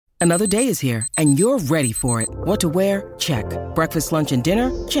Another day is here, and you're ready for it. What to wear? Check. Breakfast, lunch, and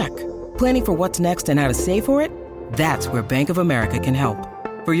dinner? Check. Planning for what's next and how to save for it? That's where Bank of America can help.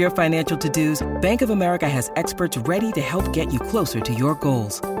 For your financial to-dos, Bank of America has experts ready to help get you closer to your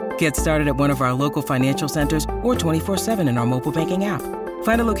goals. Get started at one of our local financial centers or 24/7 in our mobile banking app.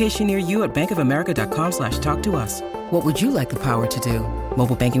 Find a location near you at bankofamerica.com/talktous. What would you like the power to do?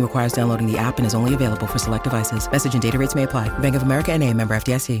 Mobile banking requires downloading the app and is only available for select devices. Message and data rates may apply. Bank of America N.A., member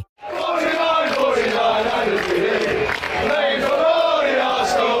FDIC.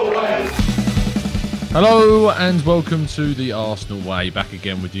 Hello and welcome to the Arsenal Way, back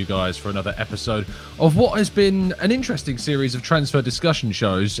again with you guys for another episode of what has been an interesting series of transfer discussion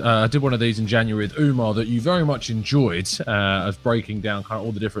shows. I did one of these in January with Umar that you very much enjoyed, of breaking down kind of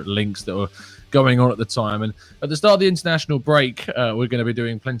all the different links that were going on at the time. And at the start of the international break, we're going to be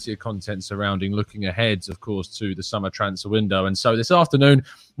doing plenty of content surrounding looking ahead, of course, to the summer transfer window. And so this afternoon,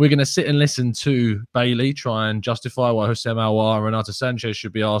 we're going to sit and listen to Bailey try and justify why Houssem Aouar and Renato Sanchez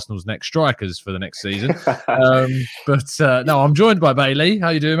should be Arsenal's next strikers for the next season. No, I'm joined by Bailey. How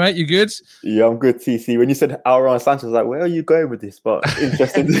you doing, mate? You good? Yeah, I'm good, TC. When you said Aouar and Sanchez, I was like, where are you going with this? But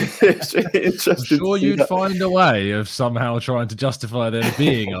interesting. Interesting. I'm sure you'd find a way of somehow trying to justify them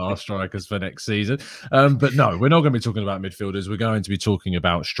being our strikers for next season. But no, we're not going to be talking about midfielders. We're going to be talking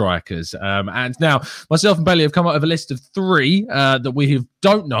about strikers. And now, myself and Bailey have come up with a list of three that we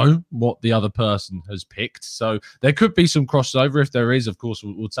don't know what the other person has picked. So there could be some crossover. If there is, of course,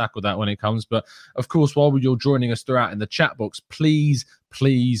 we'll tackle that when it comes. But of course, while you're joining us throughout in the chat box, please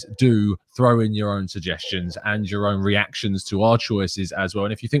do throw in your own suggestions and your own reactions to our choices as well.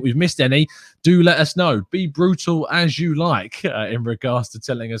 And if you think we've missed any, do let us know. Be brutal as you like in regards to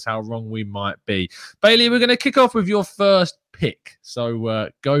telling us how wrong we might be. Bailey, we're going to kick off with your first pick. So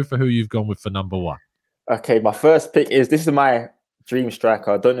go for who you've gone with for number one. Okay, my first pick this is my dream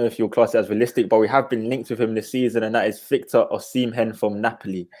striker. I don't know if you'll class it as realistic, but we have been linked with him this season, and that is Victor Osimhen from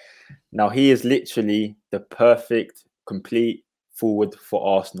Napoli. Now, he is literally the perfect, complete forward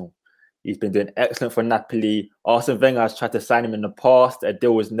for Arsenal. He's been doing excellent for Napoli. Arsene Wenger has tried to sign him in the past. A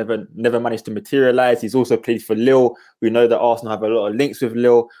deal was never managed to materialise. He's also played for Lille. We know that Arsenal have a lot of links with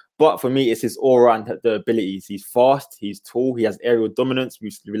Lille. But for me, it's his aura and the abilities. He's fast, he's tall, he has aerial dominance.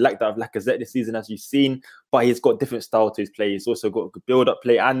 We like that of Lacazette this season, as you've seen. But he's got different style to his play. He's also got good build-up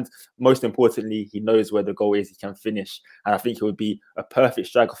play. And most importantly, he knows where the goal is. He can finish. And I think he would be a perfect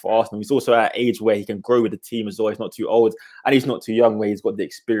striker for Arsenal. He's also at an age where he can grow with the team as well. He's not too old and he's not too young, where he's got the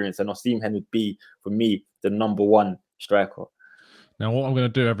experience. And Osimhen would be, for me, the number one striker. Now, what I'm going to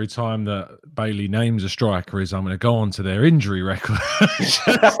do every time that Bailey names a striker is I'm going to go on to their injury record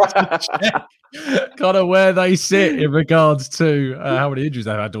kind of where they sit in regards to how many injuries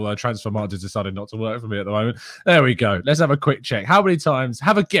they've had, although transfer market has decided not to work for me at the moment. There we go. Let's have a quick check. How many times?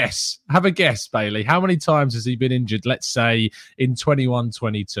 Have a guess, Bailey. How many times has he been injured, let's say, in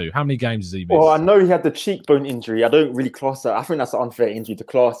 21-22? How many games has he missed? Well, I know he had the cheekbone injury. I don't really class that. I think that's an unfair injury to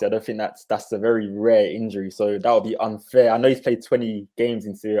class it. I don't think that's a very rare injury, so that would be unfair. I know he's played 20 games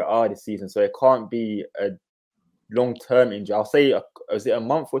in Serie A this season, so it can't be a long-term injury. I'll say, is it a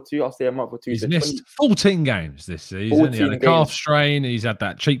month or two? I'll say a month or two. He's missed 14 games this season. He had a calf strain, he's had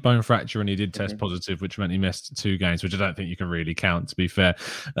that cheekbone fracture, and he did test positive, which meant he missed 2 games, which I don't think you can really count, to be fair.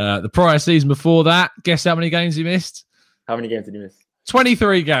 The prior season before that, guess how many games he missed? How many games did he miss?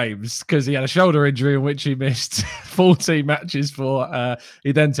 23 games, because he had a shoulder injury in which he missed 14 matches for.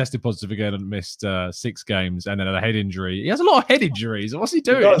 He then tested positive again and missed 6 games, and then had a head injury. He has a lot of head injuries. What's he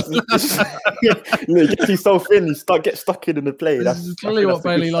doing? Look, he's so thin, he gets stuck in the play. That's clearly what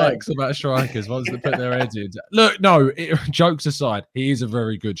Bailey likes about strikers, ones that put their heads in. Look, no, jokes aside, he is a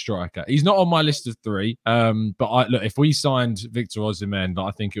very good striker. He's not on my list of 3, but look, if we signed Victor Osimhen,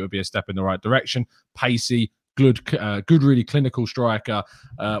 I think it would be a step in the right direction. Pacey, good, really clinical striker.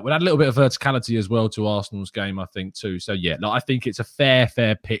 Would add a little bit of verticality as well to Arsenal's game, I think, too. So, yeah, I think it's a fair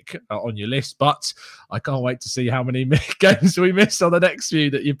pick on your list, but I can't wait to see how many games we miss on the next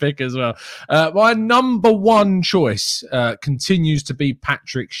few that you pick as well. My number one choice continues to be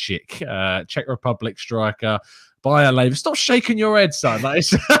Patrik Schick, Czech Republic striker. Bayer Leverkusen. Stop shaking your head, son.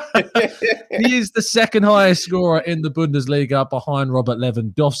 He is the second highest scorer in the Bundesliga behind Robert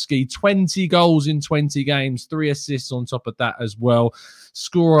Lewandowski. 20 goals in 20 games, 3 assists on top of that as well.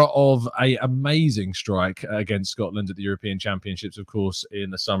 Scorer of an amazing strike against Scotland at the European Championships, of course,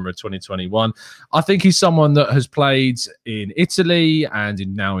 in the summer of 2021. I think he's someone that has played in Italy and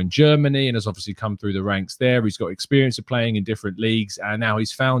now in Germany and has obviously come through the ranks there. He's got experience of playing in different leagues, and now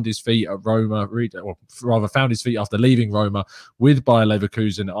he's found his feet at Roma, or rather found his feet feet after leaving Roma with Bayer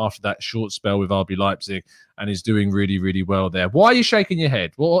Leverkusen after that short spell with RB Leipzig, and is doing really, really well there. Why are you shaking your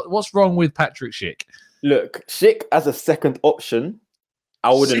head? What's wrong with Patrik Schick? Look, Schick as a second option,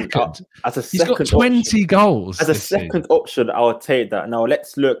 I wouldn't. He's got 20 goals. As a second option, I would take that. Now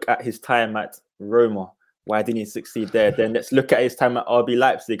let's look at his time at Roma. Why didn't he succeed there? Then let's look at his time at RB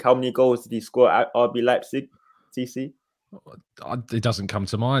Leipzig. How many goals did he score at RB Leipzig? TC? It doesn't come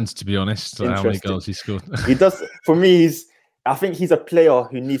to mind, to be honest. How many goals he scored? He does. For me, I think he's a player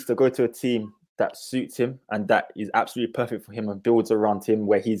who needs to go to a team that suits him and that is absolutely perfect for him and builds around him,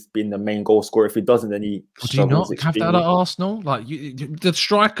 where he's been the main goal scorer. If he doesn't, then he do you not have that at Arsenal? Like the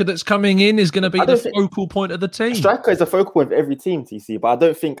striker that's coming in is going to be the focal point of the team. Striker is a focal point of every team, TC. But I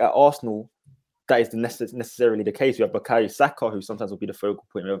don't think at Arsenal that is necessarily the case. We have Bukayo Saka, who sometimes will be the focal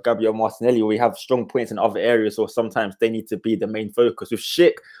point. We have Gabriel Martinelli, we have strong points in other areas, or sometimes they need to be the main focus. With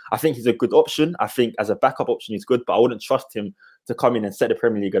Schick, I think he's a good option. I think as a backup option, he's good, but I wouldn't trust him to come in and set the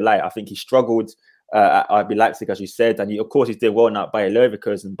Premier League alight. I think he struggled at RB Leipzig, as you said, and of course he's doing well now by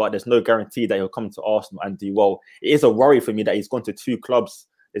Leverkusen, but there's no guarantee that he'll come to Arsenal and do well. It is a worry for me that he's gone to 2 clubs.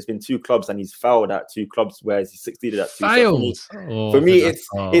 There's been 2 clubs and he's failed at 2 clubs, whereas he succeeded at 2. Failed. So for me, it's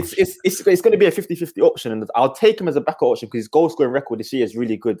going to be a 50-50 option, and I'll take him as a backup option because his goal scoring record this year is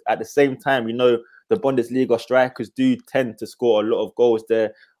really good. At the same time, we know the Bundesliga strikers do tend to score a lot of goals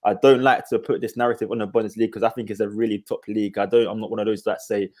there. I don't like to put this narrative on the Bundesliga because I think it's a really top league. I'm not one of those that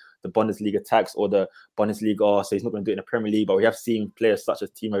say the Bundesliga tax or the Bundesliga, so he's not going to do it in the Premier League. But we have seen players such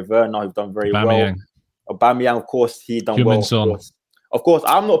as Timo Werner who've done very well. Aubameyang, of course, he done well. Of course,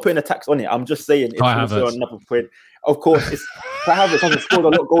 I'm not putting a tax on it. I'm just saying it's also another point. Of course, Kai Havertz hasn't scored a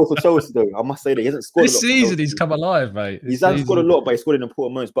lot of goals for Chelsea, though. I must say that he hasn't scored this a lot. This season, he's come alive, mate. He hasn't scored a lot, but he scored in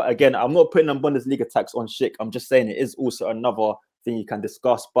important moments. But again, I'm not putting a Bundesliga tax on Schick. I'm just saying it is also another thing you can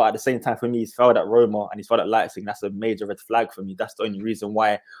discuss. But at the same time, for me, he's failed at Roma and he's failed at Leipzig. That's a major red flag for me. That's the only reason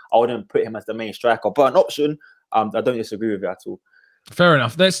why I wouldn't put him as the main striker. But an option, I don't disagree with it at all. Fair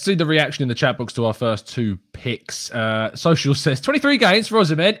enough. Let's see the reaction in the chat box to our first 2 picks. Social says 23 games for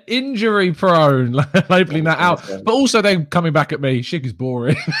Osimhen, injury prone, labeling that out. But also then coming back at me, Schick is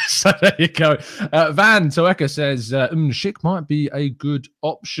boring. So there you go. Van Toeka says Schick might be a good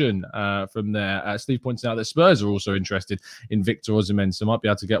option from there. Steve points out that Spurs are also interested in Victor Osimhen, so might be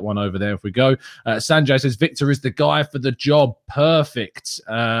able to get one over there if we go. Sanjay says Victor is the guy for the job. Perfect.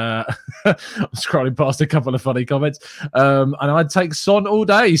 I'm scrolling past a couple of funny comments. And I'd take Son all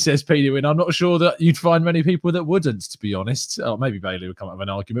day, says Peter Wynn. I'm not sure that you'd find many people that wouldn't, to be honest. Oh, maybe Bailey would come up with an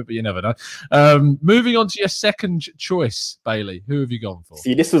argument, but you never know. Moving on to your second choice, Bailey. Who have you gone for?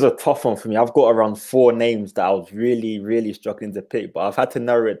 See, this was a tough one for me. I've got around 4 names that I was really, really struggling to pick, but I've had to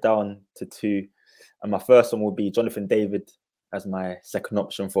narrow it down to 2. And my first one will be Jonathan David as my second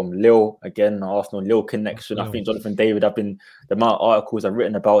option from Lille. Again, Arsenal-Lille connection. I think Jonathan David, the amount of articles I've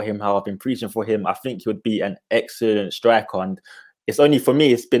written about him, how I've been preaching for him, I think he would be an excellent striker. And it's only for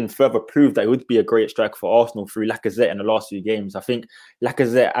me, it's been further proved that he would be a great striker for Arsenal through Lacazette in the last few games. I think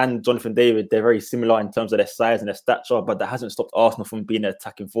Lacazette and Jonathan David, they're very similar in terms of their size and their stature, but that hasn't stopped Arsenal from being an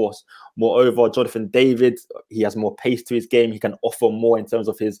attacking force. Moreover, Jonathan David, he has more pace to his game. He can offer more in terms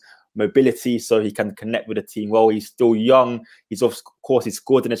of his mobility, so he can connect with the team well. He's still young. He's of course, he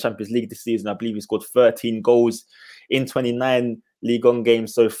scored in the Champions League this season. I believe he scored 13 goals in 29 Ligue 1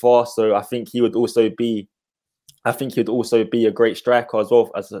 games so far. So I think he would also be a great striker as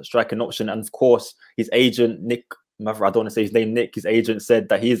well as a striking option. And of course, his agent, Nick, I don't want to say his name, Nick, his agent said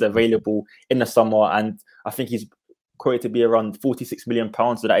that he is available in the summer. And I think he's quoted to be around £46 million.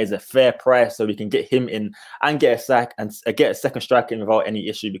 So that is a fair price. So we can get him in and get a sack and get a second striker in without any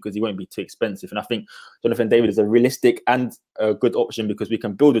issue because he won't be too expensive. And I think Jonathan David is a realistic and a good option because we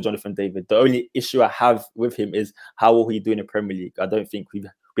can build with Jonathan David. The only issue I have with him is how will he do in the Premier League? I don't think we've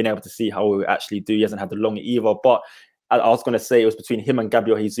been able to see how he will actually do. He hasn't had the long either. But I was going to say it was between him and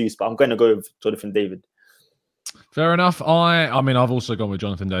Gabriel Jesus, but I'm going to go with Jonathan David. Fair enough. I mean, I've also gone with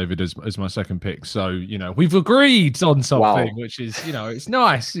Jonathan David as my second pick. So, we've agreed on something, which is, it's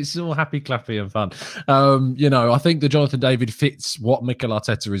nice. It's all happy, clappy and fun. I think that Jonathan David fits what Mikel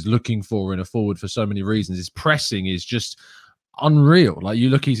Arteta is looking for in a forward for so many reasons. His pressing is just unreal. Like you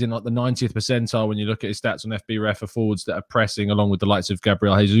look, he's in like the 90th percentile when you look at his stats on FBref for forwards that are pressing, along with the likes of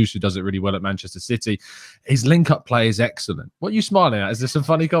Gabriel Jesus, who does it really well at Manchester City. His link-up play is excellent. What are you smiling at? Is there some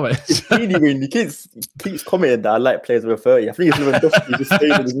funny comments? It's really weird. He keeps commenting that I like players over 30. I think it's Lewandowski just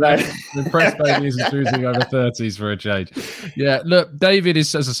staying in his life. Impressed baby isn't choosing over 30s for a change. Yeah, look, David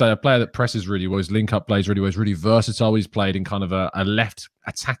is, as I say, a player that presses really well. His link-up plays really well. He's really versatile. He's played in kind of a left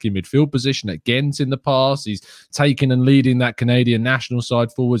attacking midfield position at Ghent in the past. He's taken and leading that Canadian national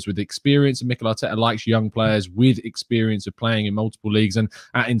side forwards with experience, and Mikel Arteta likes young players with experience of playing in multiple leagues and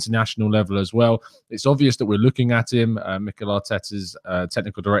at international level as well. It's obvious that we're looking at him. Mikel Arteta's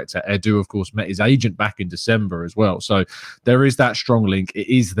technical director, Edu, of course, met his agent back in December as well. So there is that strong link.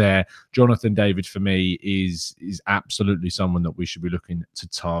 It is there. Jonathan David, for me, is absolutely someone that we should be looking to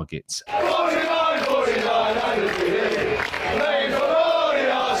target.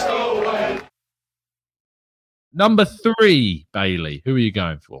 Number 3, Bailey. Who are you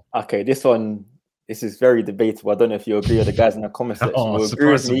going for? Okay, this is very debatable. I don't know if you agree with the guys in the comment section.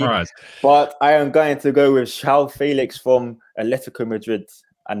 Surprise. But I am going to go with João Felix from Atletico Madrid.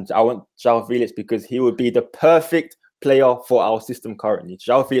 And I want João Felix because he would be the perfect player for our system currently.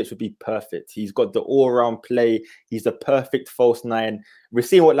 João Felix would be perfect. He's got the all-round play. He's the perfect false 9. We're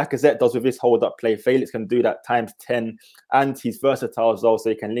seeing what Lacazette does with his hold-up play. Felix can do that times 10, and he's versatile as well, so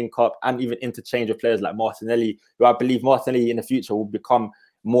he can link up and even interchange with players like Martinelli, who I believe Martinelli in the future will become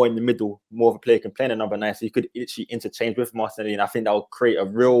more in the middle, more of a player can play in a number 9, so you could actually interchange with Martinelli, and I think that will create a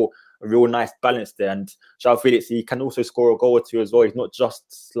real nice balance there. And João Felix, he can also score a goal or two as well. He's not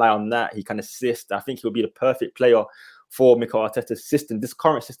just sly on that, he can assist. I think he'll be the perfect player for Mikel Arteta's system. This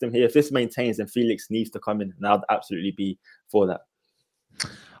current system here, if this maintains, then Felix needs to come in, and I'd absolutely be for that.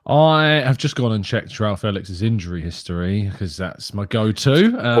 I have just gone and checked João Felix's injury history because that's my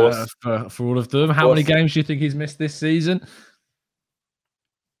go-to for all of them. How many games do you think he's missed this season?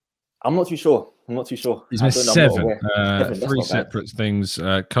 I'm not too sure. He's missed 7. 3 separate things.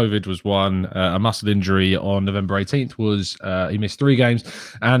 COVID was 1. A muscle injury on November 18th was he missed 3 games,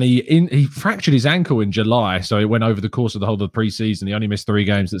 and he fractured his ankle in July. So it went over the course of the whole of the preseason. He only missed 3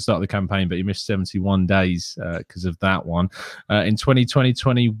 games at the start of the campaign, but he missed 71 days because of that one. In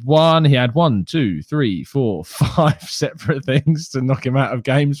 2020-21, he had 1, 2, 3, 4, 5 separate things to knock him out of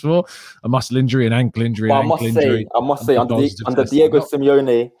games for: a muscle injury, an ankle injury. Well, I must say, under Diego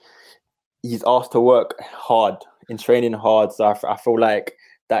Simeone, he's asked to work hard in training hard, so I feel like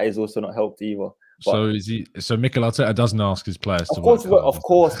that is also not helped either. But, so Mikel Arteta doesn't ask his players to work hard. Of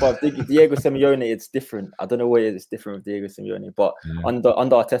course, but Diego Simeone, it's different. I don't know why it's different with Diego Simeone, but under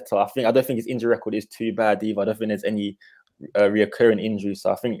Arteta, I don't think his injury record is too bad either. I don't think there's any reoccurring injuries,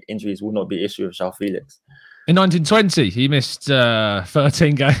 so I think injuries will not be an issue with João Felix. In 1920, he missed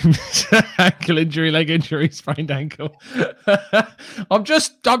 13 games. Ankle injury, leg injury, sprained ankle. I'm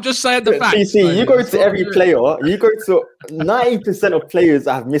just saying the facts. PC, you go to every player. You go to 90% of players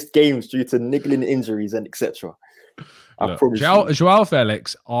that have missed games due to niggling injuries and etc. João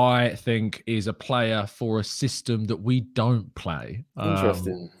Felix, I think, is a player for a system that we don't play.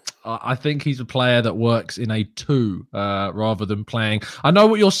 Interesting. I think he's a player that works in a 2 rather than playing. I know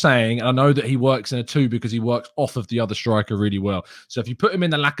what you're saying, and I know that he works in a 2 because he works off of the other striker really well. So if you put him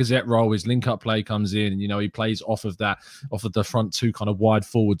in the Lacazette role, his link-up play comes in, and he plays off of the front 2 kind of wide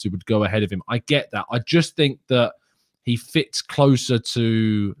forwards who would go ahead of him. I get that. I just think that he fits closer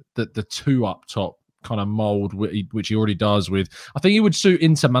to the 2 up top kind of mold, which he already does with. I think he would suit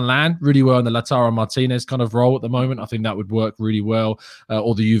Inter Milan really well in the Lautaro Martinez kind of role at the moment. I think that would work really well.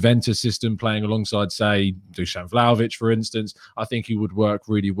 Or the Juventus system playing alongside, say, Dusan Vlahovic, for instance. I think he would work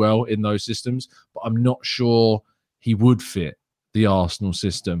really well in those systems, but I'm not sure he would fit the Arsenal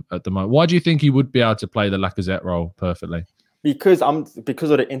system at the moment. Why do you think he would be able to play the Lacazette role perfectly? Because of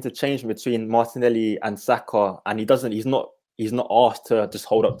the interchange between Martinelli and Saka, and he's not asked to just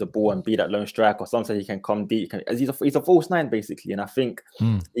hold up the ball and be that lone striker. Sometimes he can come deep. He's a false 9 basically, and I think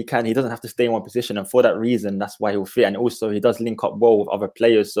he doesn't have to stay in one position, and for that reason, that's why he'll fit. And also, he does link up well with other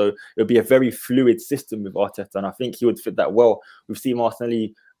players, so it'll be a very fluid system with Arteta, and I think he would fit that well. We've seen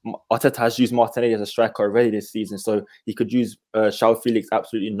Arteta has used Martinelli as a striker already this season, so he could use João Felix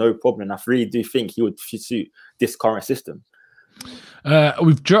absolutely no problem. And I really do think he would suit this current system.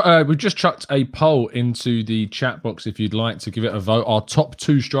 We've just chucked a poll into the chat box if you'd like to give it a vote. Our top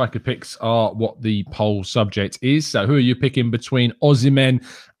 2 striker picks are what the poll subject is. So who are you picking between Osimhen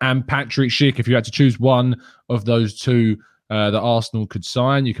and Patrik Schick? If you had to choose one of those 2 that Arsenal could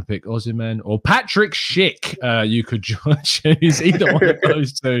sign, you could pick Osimhen or Patrik Schick. You could choose either one of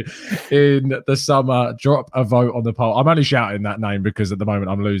those 2 in the summer. Drop a vote on the poll. I'm only shouting that name because at the moment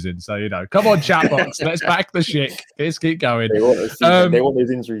I'm losing. So, come on, chat box. Let's back the Schick. Let's keep going. They want those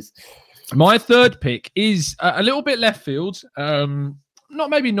injuries. My third pick is a little bit left field.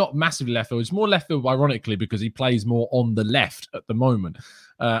 maybe not massively left field. It's more left field, ironically, because he plays more on the left at the moment.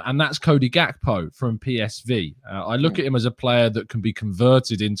 And that's Cody Gakpo from PSV. I look at him as a player that can be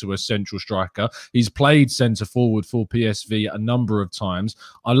converted into a central striker. He's played centre forward for PSV a number of times.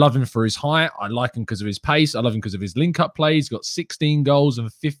 I love him for his height. I like him because of his pace. I love him because of his link-up play. He's got 16 goals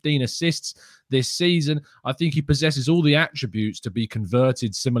and 15 assists this season. I think he possesses all the attributes to be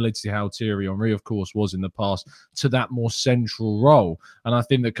converted, similar to how Thierry Henry, of course, was in the past, to that more central role. And I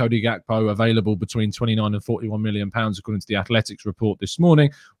think that Cody Gakpo, available between 29 and 41 million pounds, according to the Athletics report this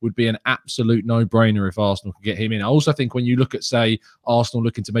morning, would be an absolute no-brainer if Arsenal could get him in. I also think when you look at, say, Arsenal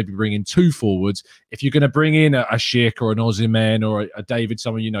looking to maybe bring in two forwards, if you're going to bring in a Schick or an Osimhen or a David,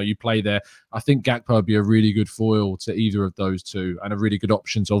 someone you play there, I think Gakpo would be a really good foil to either of those two, and a really good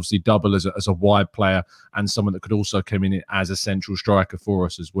option to obviously double as a wide player and someone that could also come in as a central striker for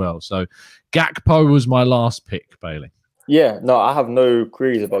us as well. So Gakpo was my last pick, Bailey. Yeah, no, I have no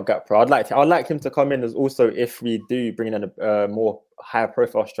queries about Gakpo. I'd like him to come in as also, if we do bring in a more higher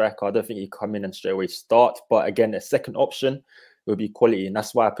profile striker, I don't think he'd come in and straight away start. But again, a second option would be quality, and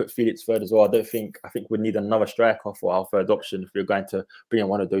that's why I put Felix third as well. I think we need another striker for our third option if we're going to bring in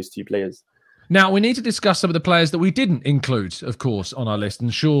one of those two players. Now, we need to discuss some of the players that we didn't include, of course, on our list.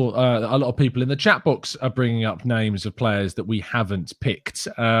 And sure, a lot of people in the chat box are bringing up names of players that we haven't picked.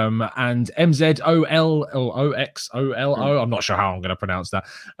 And MZOL or OXOLO, I'm not sure how I'm going to pronounce that.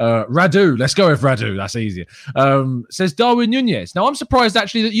 Radu, let's go with Radu. That's easier. Says Darwin Nunez. Now, I'm surprised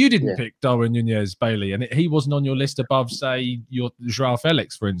actually that you didn't pick Darwin Nunez, Bailey, and he wasn't on your list above, say, your Joao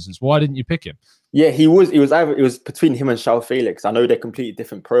Felix, for instance. Why didn't you pick him? Yeah, it was between him and Joao Felix. I know they're completely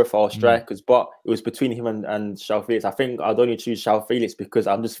different profile strikers, but it was between him and Joao Felix. I think I'd only choose Joao Felix because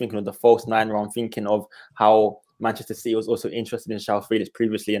I'm just thinking of the false nine, where I'm thinking of how Manchester City was also interested in Joao Felix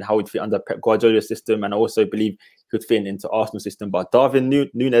previously and how he'd fit under Pep Guardiola's system, and I also believe he could fit into Arsenal's system. But Darwin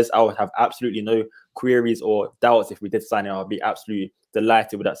Nunez, I would have absolutely no queries or doubts if we did sign him. I'd be absolutely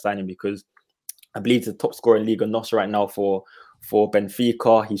delighted with that signing because I believe he's the top scorer in Liga NOS right now for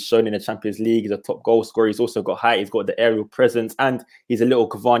Benfica. He's shown in the Champions League. He's a top goal scorer. He's also got height. He's got the aerial presence, and he's a little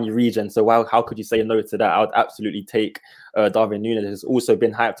Cavani regen. So how could you say no to that? I would absolutely take Darwin Nunez. Has also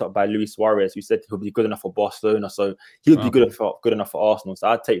been hyped up by Luis Suarez, who said he'll be good enough for Barcelona. So he would be good enough for Arsenal. So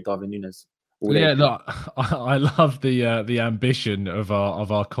I'd take Darwin Nunez. Yeah, look, I love the ambition of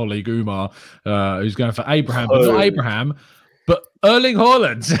our colleague Umar, who's going for Abraham, but not Abraham. But Erling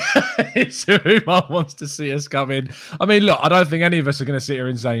Haaland is who Umar wants to see us come in. I mean, look, I don't think any of us are going to sit here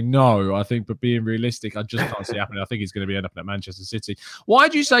and say no. I think, but being realistic, I just can't see it happening. I think he's going to be ending up at Manchester City. Why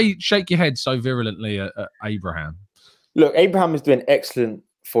do you shake your head so virulently at Abraham? Look, Abraham is doing excellent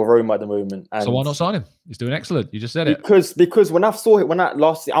for Roma at the moment. And so why not sign him? He's doing excellent. You just said it. Because when I saw it,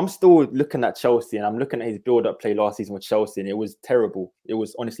 last season, I'm still looking at Chelsea and I'm looking at his build-up play last season with Chelsea, and it was terrible. It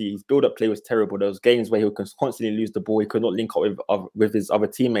was honestly, his build-up play was terrible. There was games where he would constantly lose the ball. He could not link up with his other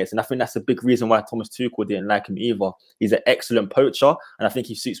teammates. And I think that's a big reason why Thomas Tuchel didn't like him either. He's an excellent poacher, and I think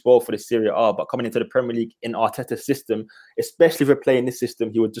he suits well for the Serie A. But coming into the Premier League in Arteta's system, especially if we're playing this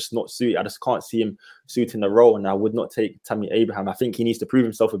system, he would just not suit. I just can't see him suiting the role, and I would not take Tammy Abraham. I think he needs to prove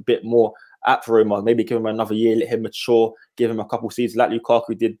himself a bit more at Roma. Maybe give him another year, let him mature, give him a couple seasons like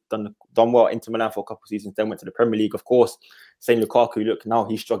Lukaku did, done well at Inter Milan for a couple seasons, then went to the Premier League. Of course, same Lukaku, look, now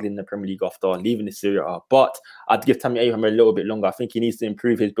he's struggling in the Premier League after leaving the Serie A. But I'd give Tammy Abraham a little bit longer. I think he needs to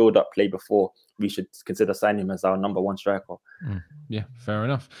improve his build-up play before we should consider signing him as our number one striker. Yeah, fair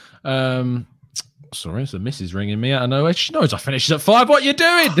enough. Sorry, it's the missus ringing me out of nowhere. She knows I finished at 5. What are you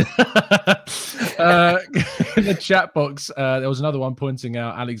doing? In the chat box, there was another one pointing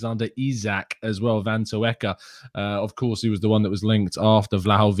out Alexander Isak as well, Van Toeka. Of course, he was the one that was linked after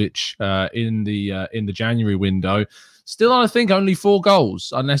Vlahovic in the January window. Still, I think only 4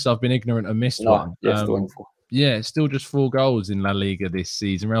 goals, unless I've been ignorant and missed one. Yeah, still only 4. Yeah, it's still just 4 goals in La Liga this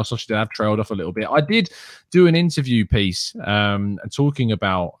season. Real Sociedad have trailed off a little bit. I did do an interview piece talking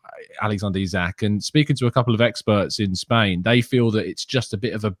about Alexander Isak and speaking to a couple of experts in Spain. They feel that it's just a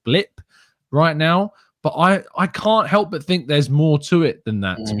bit of a blip right now. But I can't help but think there's more to it than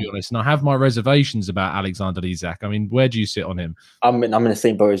that, to be honest. And I have my reservations about Alexander Isak. I mean, where do you sit on him? I'm in the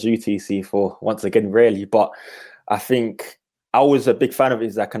same boat as you, TC, for once again, rarely. But I think I was a big fan of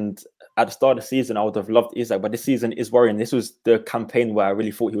Isak, and at the start of the season, I would have loved Isak, but this season is worrying. This was the campaign where I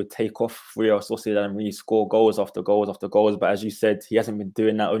really thought he would take off for Real Sociedad and really score goals after goals after goals. But as you said, he hasn't been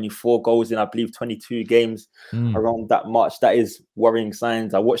doing that. Only 4 goals in, I believe, 22 games around that much. That is worrying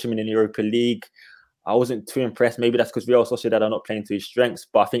signs. I watched him in the Europa League. I wasn't too impressed. Maybe that's because Real Sociedad are not playing to his strengths.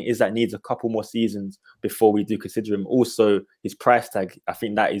 But I think Isak needs a couple more seasons before we do consider him. Also, his price tag, I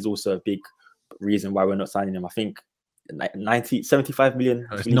think that is also a big reason why we're not signing him. I think 75 million.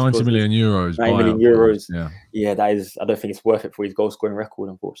 It's 90 million euros. 9 million euros. Yeah, that is. I don't think it's worth it for his goal scoring record,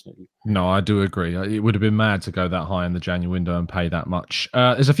 unfortunately. No, I do agree. It would have been mad to go that high in the January window and pay that much.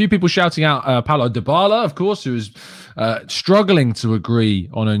 There's a few people shouting out Paulo Dybala, of course, who is struggling to agree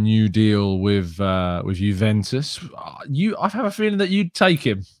on a new deal with Juventus. I have a feeling that you'd take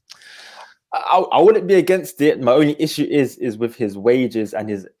him. I wouldn't be against it. My only issue is with his wages and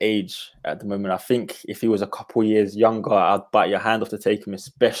his age at the moment. I think if he was a couple years younger, I'd bite your hand off to take him,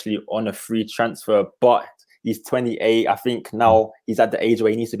 especially on a free transfer. But he's 28. I think now he's at the age where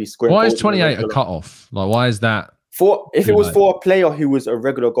he needs to be scoring. Why is 28 a cut-off? Like, why is that? If it was for a player who was a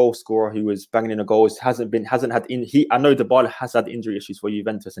regular goal scorer, who was banging in the goals, I know Dybala has had injury issues for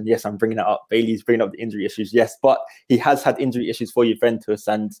Juventus, and yes, I'm bringing that up. Bailey's bringing up the injury issues, yes, but he has had injury issues for Juventus,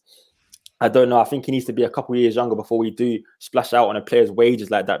 and I don't know. I think he needs to be a couple of years younger before we do splash out on a player's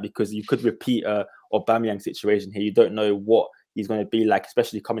wages like that, because you could repeat a Aubameyang situation here. You don't know what he's going to be like,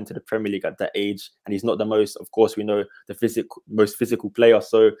 especially coming to the Premier League at that age. And he's not the most, of course, we know, the most physical player.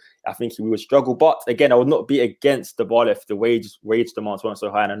 So I think we would struggle. But again, I would not be against Dybala if the wage demands weren't so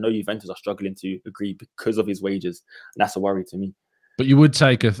high. And I know Juventus are struggling to agree because of his wages. And that's a worry to me. But you would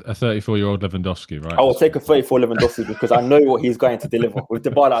take a 34-year-old Lewandowski, right? I will take a 34 Lewandowski because I know what he's going to deliver. With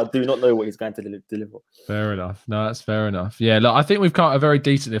Dybala, I do not know what he's going to deliver. Fair enough. No, that's fair enough. Yeah, look, I think we've got a very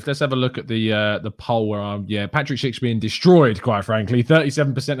decent. If let's have a look at the poll where Patrik Schick's being destroyed. Quite frankly,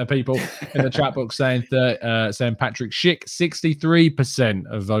 37% of people in the chat box saying Patrik Schick.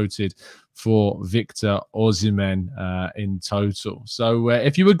 63% have voted for Victor Osimhen in total. So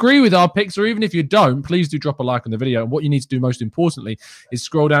if you agree with our picks, or even if you don't, please do drop a like on the video. And what you need to do most importantly is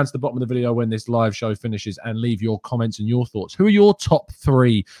scroll down to the bottom of the video when this live show finishes and leave your comments and your thoughts. Who are your top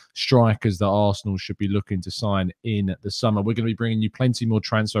 3 strikers that Arsenal should be looking to sign in the summer? We're going to be bringing you plenty more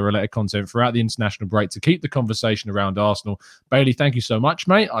transfer related content throughout the international break to keep the conversation around Arsenal. Bailey, thank you so much,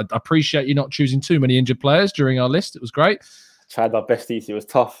 mate. I appreciate you not choosing too many injured players during our list. It was great. Tried my best, It was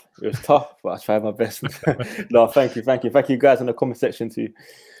tough, but I tried my best. No, thank you guys in the comment section too.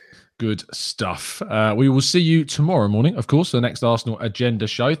 Good stuff. We will see you tomorrow morning, of course, the next Arsenal Agenda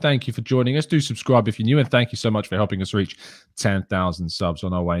show. Thank you for joining us. Do subscribe if you're new, and thank you so much for helping us reach 10,000 subs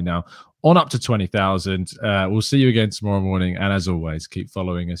on our way now on up to 20,000. We'll see you again tomorrow morning, and as always, keep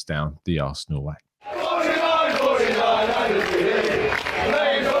following us down the Arsenal way.